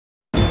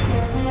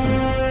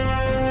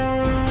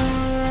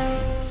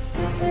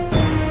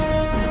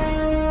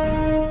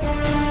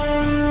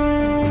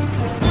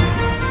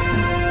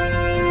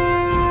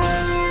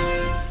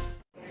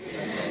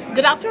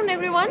Good afternoon,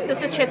 everyone.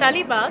 This is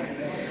Chaitali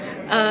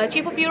Bagh,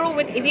 Chief of AERO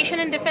with Aviation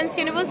and Defence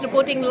Universe,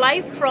 reporting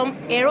live from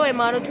AERO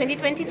MRO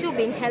 2022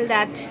 being held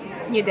at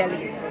New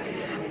Delhi.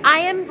 I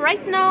am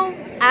right now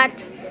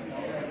at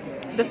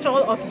the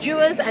stall of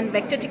Jewels and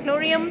Vector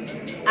Technorium,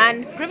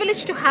 and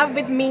privileged to have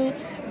with me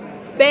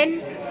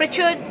Ben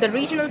Pritchard, the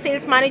Regional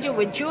Sales Manager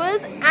with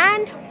Jewels,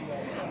 and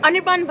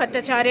Anirrban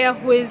Batacharrya,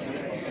 who is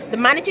the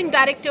Managing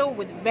Director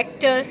with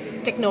Vector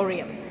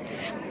Technorium.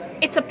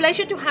 It's a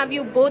pleasure to have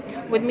you both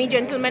with me,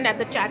 gentlemen, at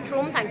the chat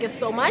room. Thank you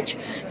so much.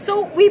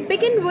 So we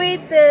begin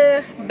with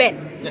Ben.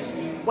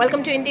 Yes.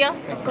 Welcome to India,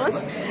 of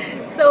course.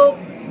 So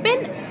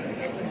Ben,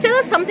 tell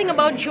us something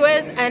about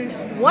Jewels and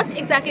what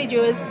exactly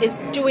Jewels is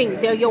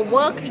doing. Your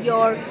work,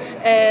 your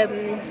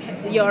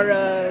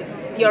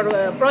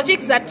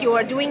projects that you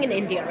are doing in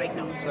India right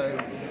now. So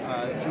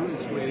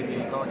Jewels, we're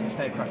the largest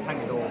aircraft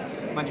hangar door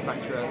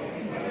manufacturer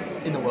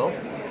in the world.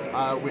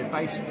 We're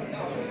based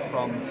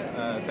from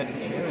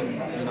Batacharrya in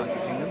the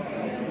United Kingdom.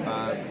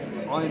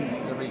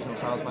 I'm the regional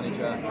sales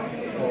manager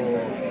for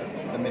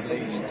the Middle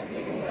East,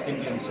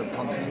 Indian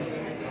subcontinent,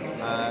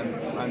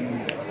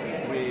 and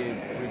we're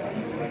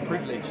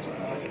privileged to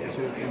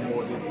have been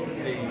awarded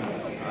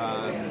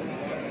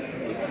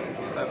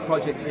the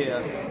project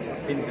here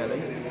in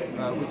Delhi,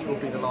 which will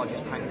be the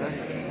largest hangar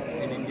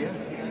in India,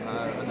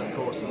 and of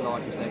course the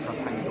largest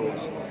aircraft hangar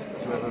doors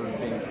to ever have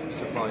been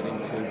supplied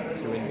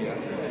into India.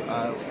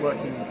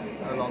 Working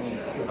along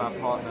with our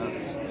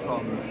partners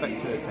from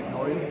Vector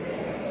Technorium,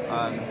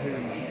 who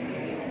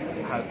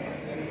have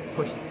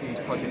pushed these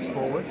projects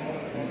forward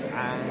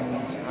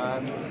and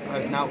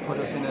have now put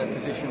us in a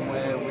position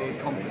where we're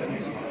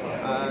confident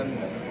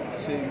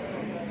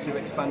to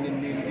expand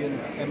in the Indian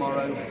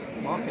MRO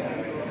market.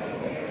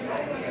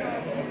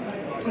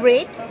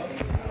 Great.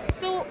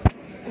 So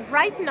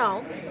right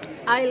now,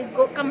 I'll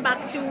come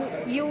back to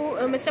you,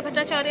 Mr.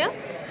 Batacharrya.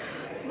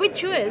 With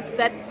Jewels,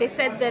 that they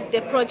said that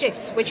the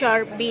projects which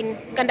are being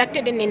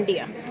conducted in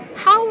India,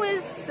 how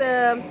is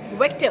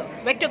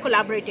Vector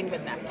collaborating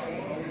with that?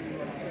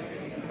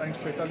 Thanks,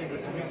 Chaitali.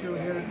 Good to meet you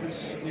here at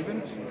this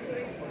event.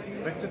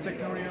 Vector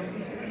Technorium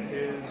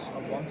is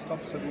a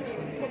one-stop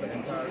solution for the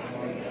entire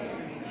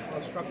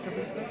infrastructure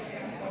business.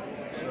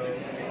 So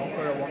we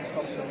offer a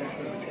one-stop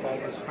solution which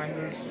covers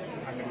hangars,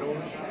 hangar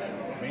doors,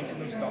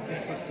 maintenance docking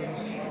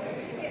systems,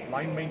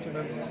 line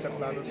maintenance, step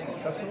ladders and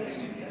trestles,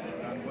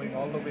 and going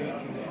all the way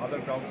to other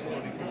ground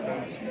support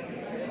equipments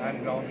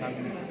and ground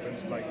handling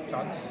equipments like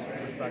tugs,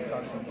 pushback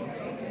tugs and tow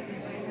tugs.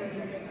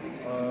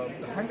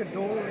 The hangar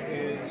door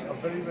is a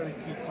very, very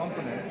key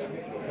component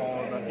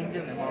for the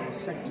Indian MRO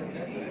sector,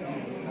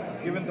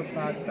 given the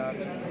fact that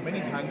many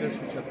hangars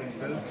which have been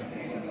built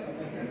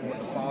over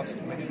the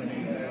past many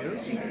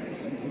years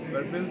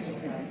were built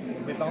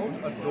without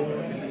a door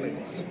in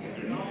place.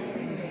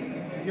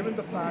 Given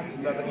the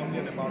fact that the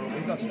Indian MRO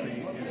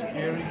industry is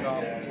gearing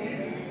up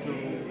to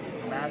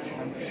match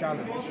and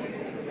challenge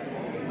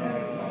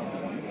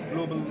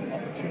global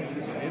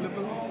opportunities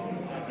available,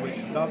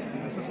 which thus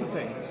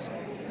necessitates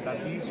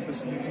that these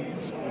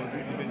facilities will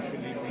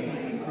eventually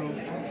be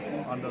approved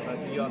under the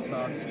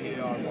EASA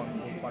CAR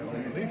 145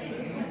 regulation,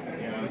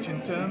 which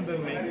in turn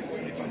then makes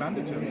it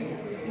mandatory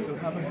to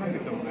have a hangar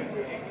door.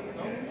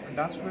 And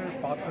that's where,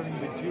 partnering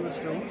with Jewels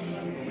Doors,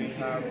 we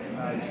have,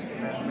 as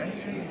Ben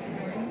mentioned,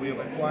 we have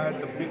acquired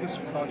the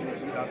biggest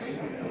project. That's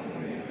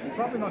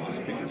probably not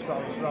just biggest, but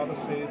I would rather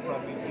say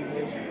probably the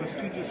most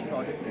prestigious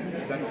project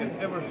that can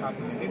ever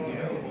happen in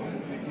India.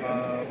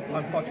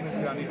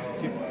 Unfortunately, I need to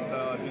keep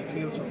the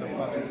details of the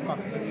project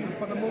confidential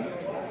for the moment,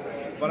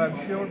 but I'm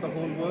sure the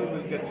whole world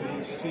will get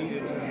to see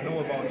it and know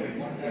about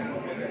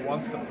it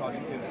once the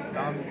project is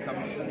done,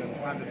 commissioned, and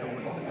handed over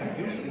to the end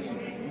users.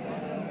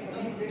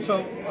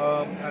 So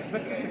at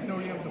Vector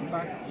Technorium, the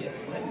fact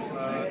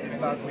is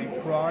that we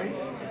pride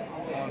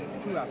on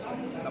two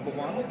aspects. Number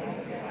one,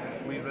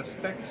 we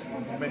respect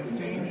and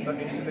maintain the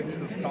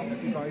intellectual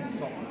property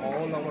rights of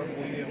all our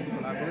OEM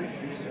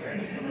collaborations,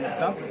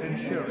 thus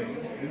ensuring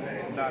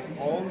that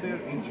all their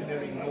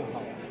engineering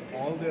know-how,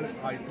 all their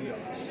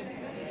IPRs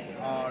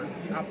are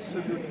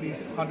absolutely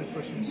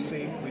 100%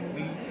 safe with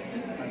me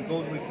and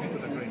goes with me to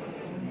the grave.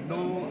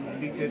 No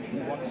leakage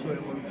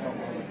whatsoever from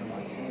our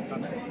premises.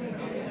 That's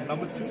one.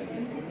 Number two,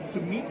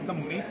 to meet the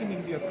Make in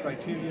India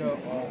criteria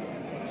of,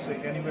 say,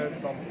 anywhere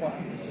from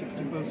 40 to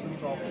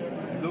 60%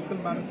 of local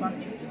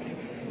manufacturing,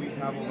 we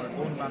have our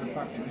own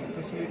manufacturing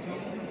facility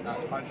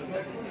at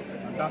Hyderabad,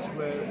 and that's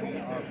where we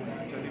are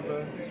going to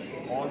deliver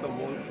all the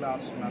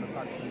world-class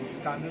manufacturing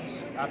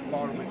standards at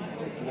par with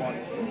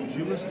what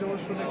Jewels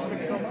Doors should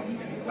expect from us,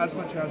 as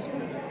much as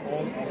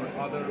all our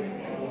other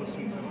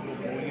overseas and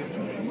global OEMs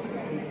should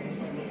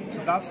expect. So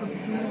that's the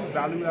two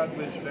value add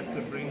which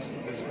Vector brings to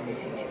this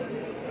relationship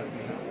that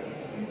we have.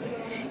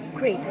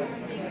 Great.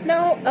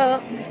 Now,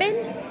 Ben,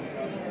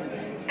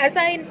 as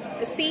I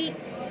see,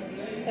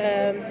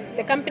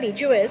 the company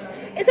Jewels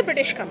is a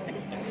British company.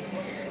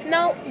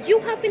 Now, you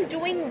have been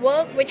doing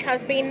work which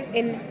has been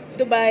in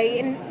Dubai,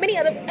 in many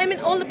other,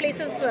 all the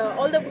places,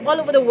 all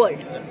over the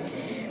world.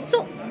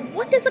 So,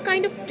 what is the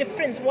kind of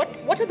difference?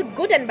 What are the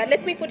good and bad?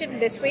 Let me put it in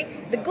this way: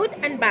 the good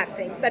and bad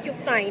things that you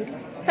find,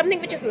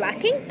 something which is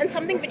lacking and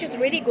something which is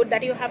really good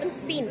that you haven't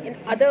seen in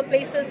other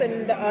places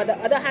and the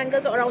other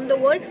hangars around the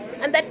world,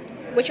 and that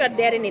which are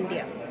there in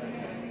India.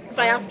 If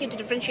I ask you to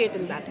differentiate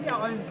in that.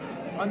 Yeah,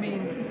 I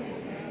mean,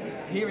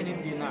 here in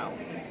India now,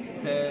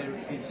 there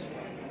is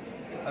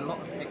a lot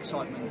of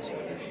excitement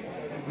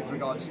with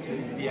regards to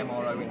the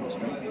MRO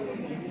industry.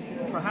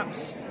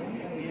 Perhaps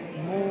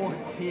more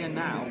here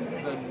now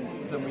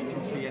than we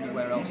can see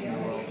anywhere else in the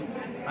world.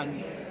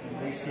 And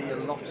we see a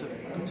lot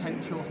of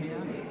potential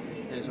here.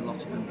 There's a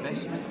lot of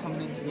investment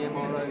coming into the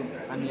MRO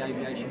and the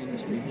aviation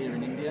industry here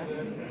in India.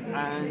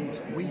 And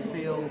we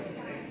feel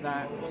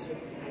that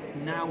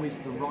now is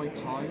the right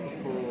time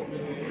for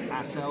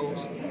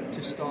ourselves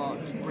to start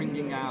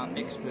bringing our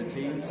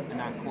expertise and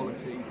our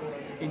quality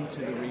into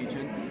the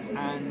region,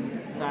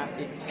 and that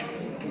it's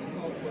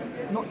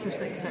not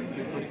just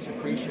accepted but it's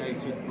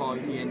appreciated by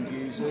the end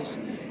users,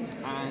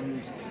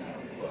 and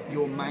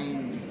your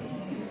main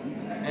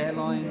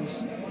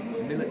airlines,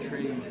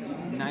 military,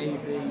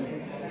 navy,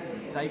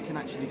 they can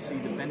actually see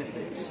the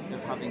benefits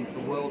of having a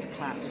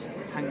world-class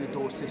hangar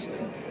door system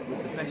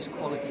with the best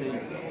quality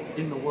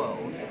in the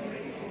world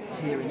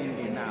here in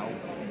India now,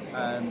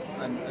 and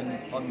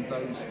on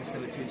those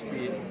facilities,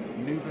 be it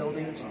new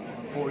buildings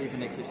or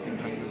even existing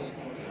hangars.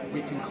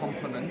 We can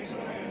complement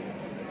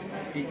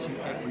each and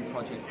every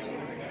project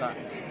that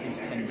is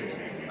tendered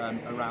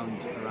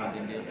around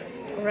India.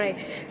 Right.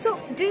 So,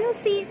 do you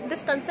see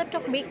this concept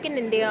of Make in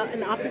India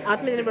and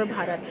Anirrban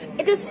Bharat?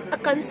 It is a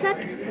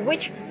concept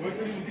which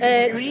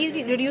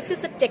really reduces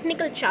the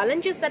technical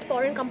challenges that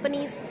foreign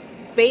companies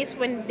face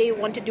when they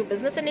want to do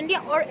business in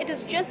India, or it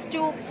is just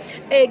to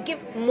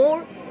give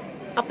more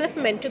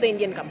upliftment to the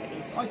Indian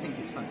companies? I think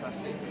it's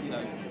fantastic. You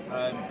know,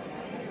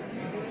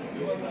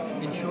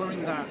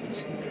 ensuring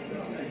that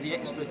the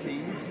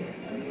expertise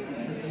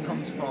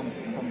comes from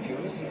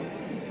Jews,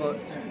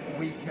 but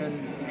we can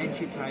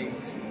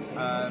educate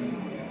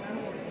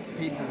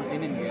people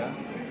within India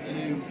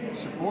to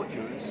support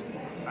Jews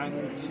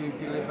and to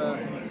deliver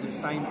the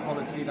same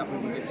quality that we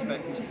would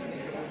expect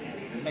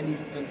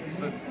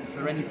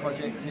for any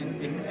project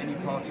in any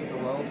part of the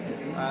world,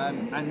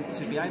 and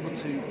to be able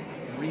to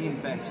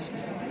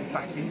reinvest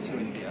back into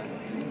India,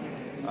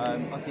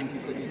 I think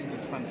is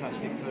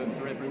fantastic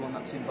for everyone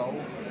that's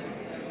involved.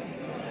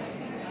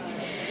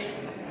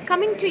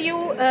 Coming to you,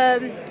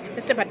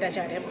 Mr.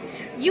 Batacharrya,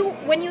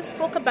 when you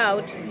spoke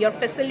about your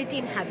facility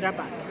in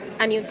Hyderabad,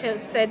 and you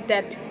said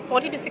that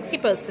 40 to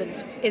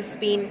 60% is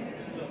being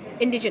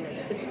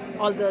indigenous, it's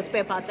all the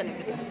spare parts and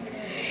everything.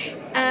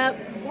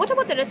 What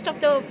about the rest of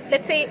the,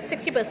 let's say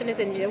 60% is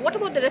indigenous, what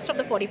about the rest of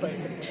the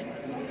 40%?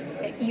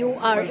 You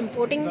are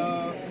importing?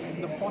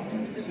 The 40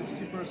 to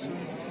 60%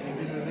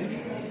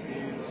 indigenization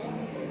is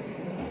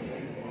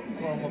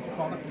from a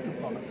product to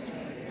product.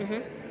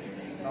 Mm-hmm.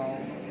 Now,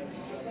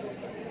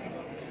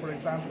 for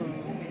example,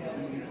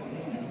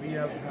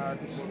 we're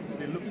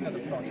looking at a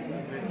project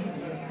which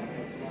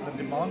the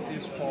demand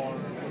is for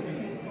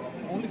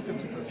only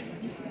 50%,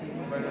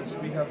 whereas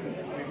we're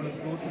going to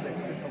go to the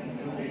extent of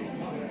doing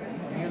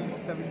nearly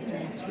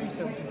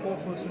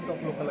 74%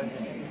 of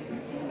localization.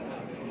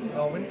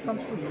 When it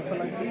comes to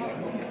localization,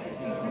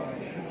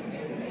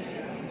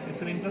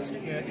 it's an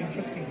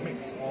interesting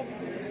mix of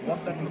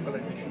what that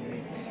localization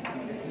means.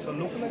 So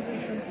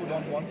localization would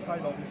on one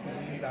side obviously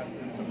mean that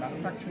there is a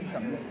manufacturing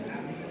capacity.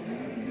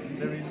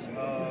 There is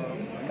a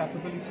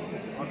capability to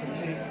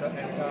undertake the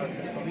entire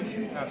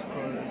installation as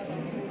per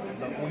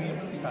the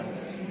OEM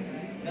standards.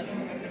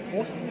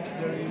 Post which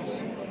there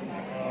is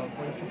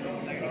going to be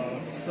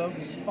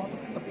service, part of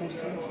the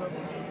post-sale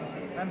service,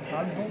 and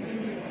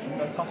handholding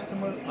the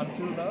customer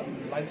until the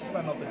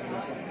lifespan of the new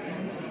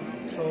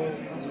product. So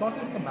it's not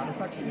just the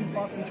manufacturing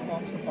part which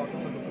forms the part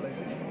of the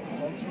localization, it's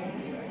also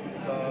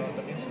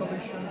the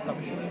installation,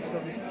 commissioning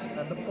services,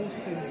 and the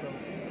post-sale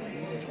services,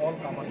 which all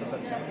come under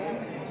that category.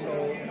 So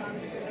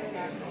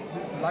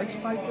this life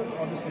cycle,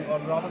 or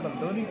rather the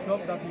learning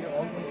curve that we are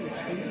all going to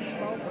experience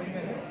now going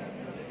ahead,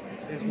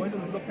 is going to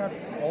look at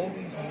all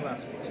these new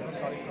aspects,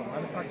 starting from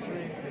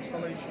manufacturing,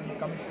 installation,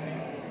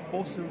 commissioning,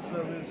 post-sale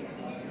service,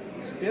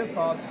 spare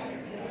parts,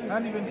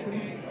 and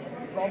eventually,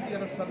 probably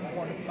at a certain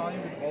point of time,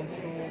 we'll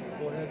also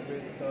go ahead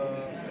with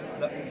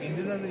the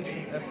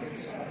indigenization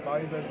efforts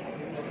by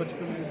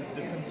particularly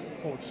the defense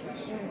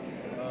forces,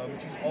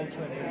 which is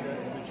also an area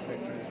in which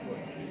Pritchard is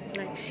working.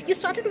 Right. You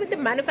started with the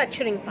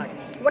manufacturing part.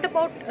 What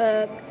about,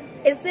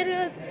 is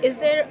there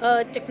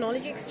a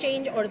technology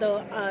exchange or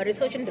the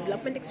research and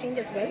development exchange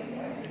as well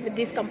with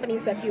these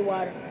companies that you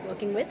are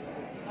working with?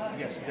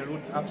 Yes, there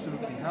would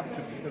absolutely have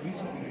to be. The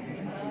reason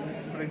being,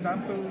 for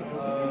example,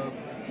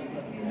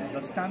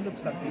 the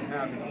standards that we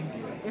have in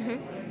India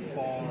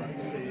for,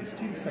 say,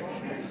 steel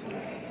sections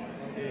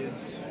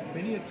is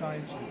many a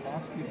times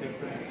vastly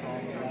different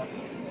from what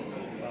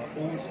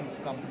overseas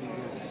company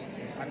is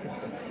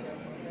accustomed to.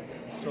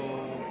 So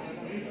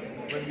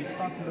when we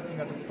start looking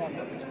at a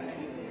product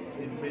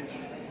in which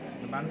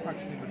the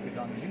manufacturing will be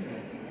done in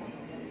India,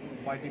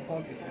 by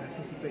default it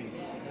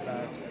necessitates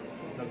that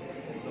the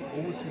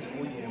overseas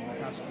OEM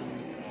has to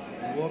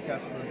work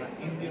as per the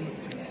Indian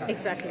steel standards.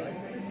 Exactly. Right?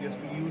 He has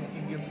to use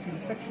Indian steel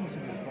sections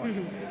in his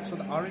drawing. So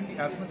the R&D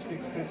as much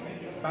takes place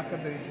back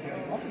at the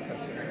engineering office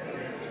itself.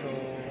 So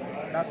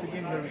that's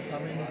again where we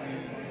come in.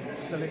 We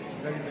select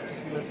very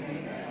meticulously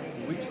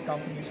which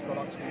company's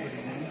products we're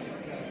going to use,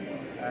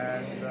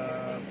 and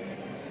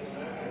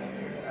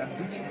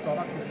which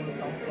product is going to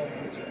come from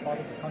which part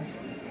of the country.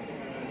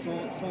 So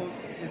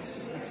it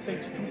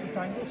takes two to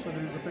tango. So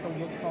there is a bit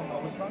of work from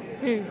our side.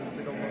 There's a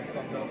bit of work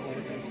from the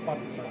overseas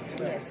partner side as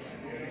well. Yes.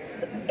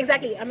 So,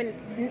 exactly. I mean,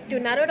 to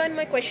narrow down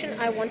my question,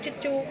 I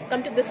wanted to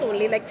come to this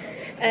only. Like,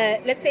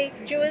 let's say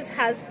Jewels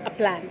has a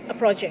plan, a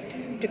project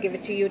to give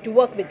it to you, to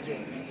work with you.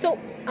 So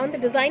on the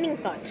designing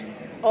part,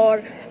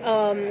 or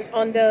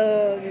on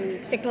the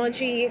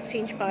technology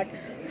exchange part,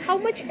 how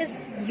much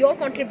is your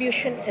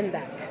contribution in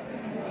that?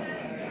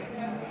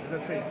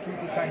 Let's say two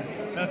to tango.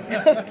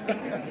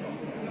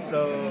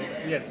 So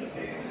yes,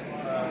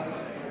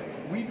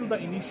 we do the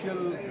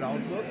initial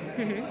groundwork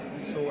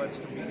so as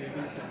to be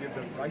able to give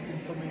the right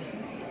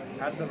information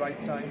at the right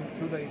time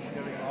to the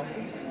engineering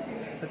office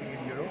sitting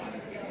in Europe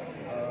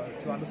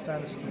to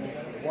understand as to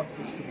what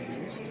is to be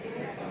used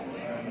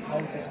and how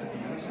it is to be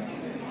used.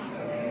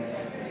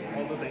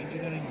 Although the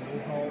engineering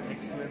know-how,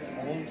 excellence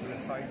all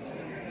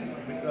resides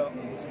with the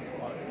overseas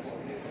partners,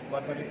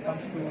 but when it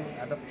comes to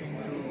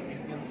adapting to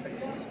Indian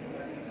sections,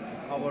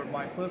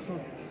 my personal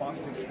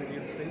past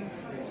experience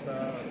says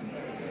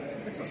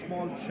it's a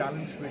small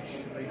challenge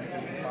which the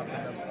engineering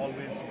department has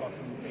always got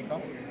to take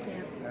up.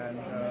 Yeah. And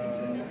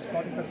this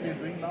project that we are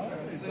doing now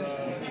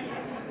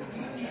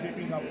is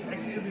shaping up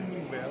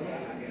exceedingly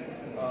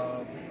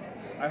well.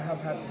 I have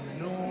had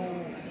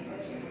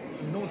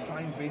no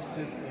time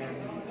wasted in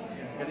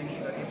getting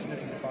the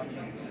engineering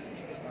department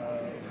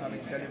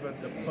having delivered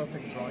the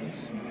perfect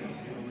drawings,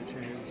 which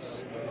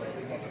is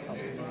what the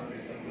customer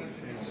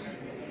is.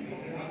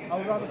 I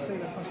would rather say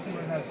the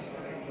customer has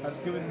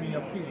given me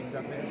a feeling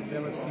that they have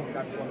never seen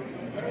that quality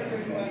of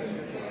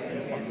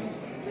engineering.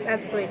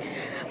 That's great.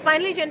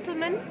 Finally,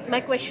 gentlemen,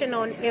 my question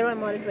on AERO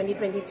MRO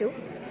 2022.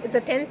 It's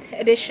a 10th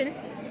edition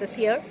this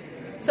year.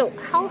 So,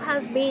 how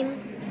has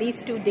been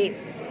these 2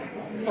 days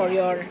for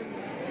your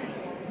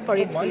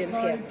experience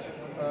here?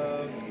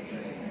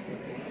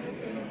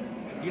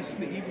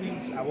 Yesterday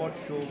evening's award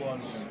show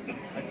was,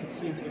 I could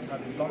see it had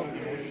a lot of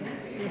emotion.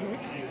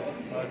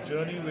 A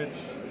journey which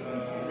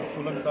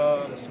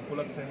Mr.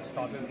 Pulak Sen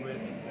started with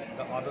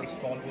the other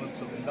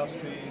stalwarts of the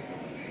industry,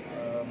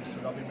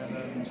 Mr. Ravi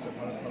Menon, Mr.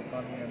 Bharat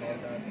Malkani and all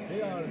that.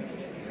 They are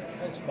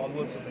all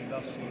stalwarts of the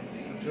industry.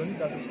 The journey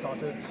that was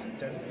started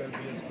 10,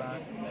 12 years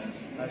back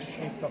has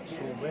shaped up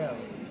so well.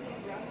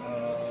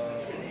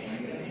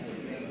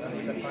 And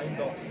with the kind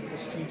of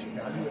prestige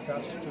value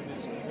attached to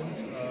this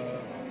event,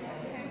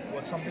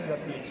 was something that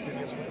we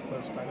experienced for the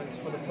first time. And it's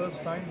for the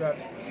first time that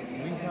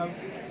we have,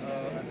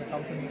 as a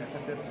company,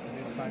 attended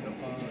this kind of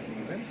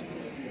event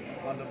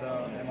under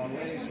the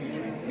MRO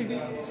Association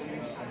as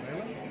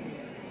umbrella.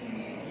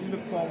 We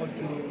look forward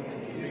to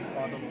being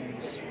part of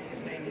these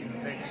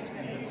next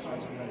events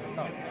as we have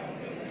come.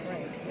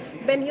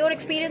 Right. Ben, your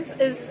experience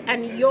is,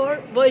 and your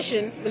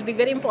version will be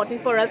very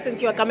important for us since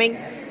you are coming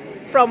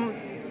from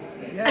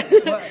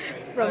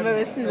from the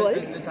Western world.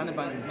 As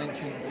Anirrban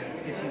mentioned,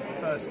 this is the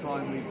first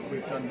time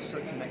we've done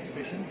such an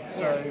exhibition,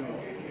 so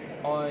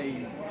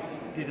I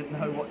didn't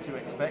know what to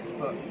expect,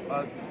 but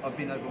I've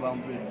been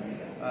overwhelmed with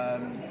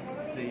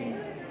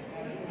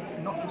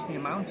not just the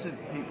amount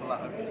of people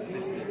that have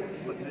visited,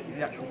 but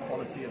the actual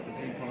quality of the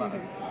people that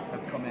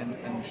have come in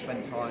and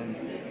spent time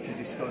to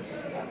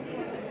discuss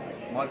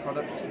my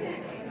products,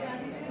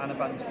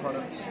 Anirrban's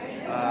products,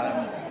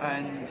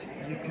 and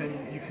you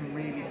can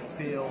really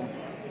feel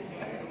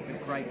the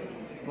great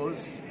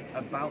buzz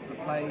about the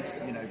place.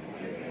 You know,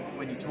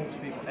 when you talk to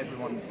people,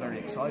 everyone's very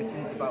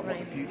excited about what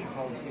the future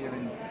holds here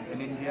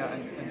in India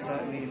and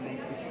certainly in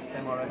this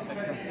MRO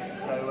sector.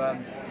 So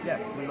yeah,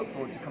 we look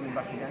forward to coming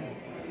back again.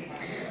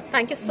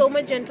 Thank you so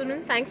much,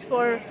 gentlemen. Thanks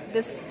for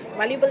this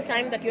valuable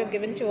time that you have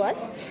given to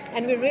us,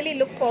 and we really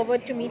look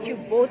forward to meet you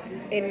both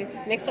in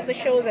next of the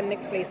shows and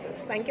next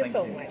places. Thank you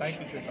so much. Thank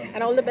you, Chetan.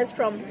 And all the best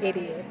from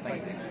AERO.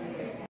 Thanks.